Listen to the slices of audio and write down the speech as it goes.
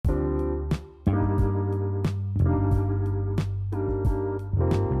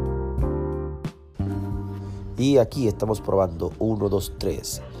Y aquí estamos probando 1, 2,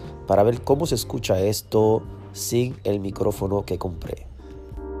 3 para ver cómo se escucha esto sin el micrófono que compré.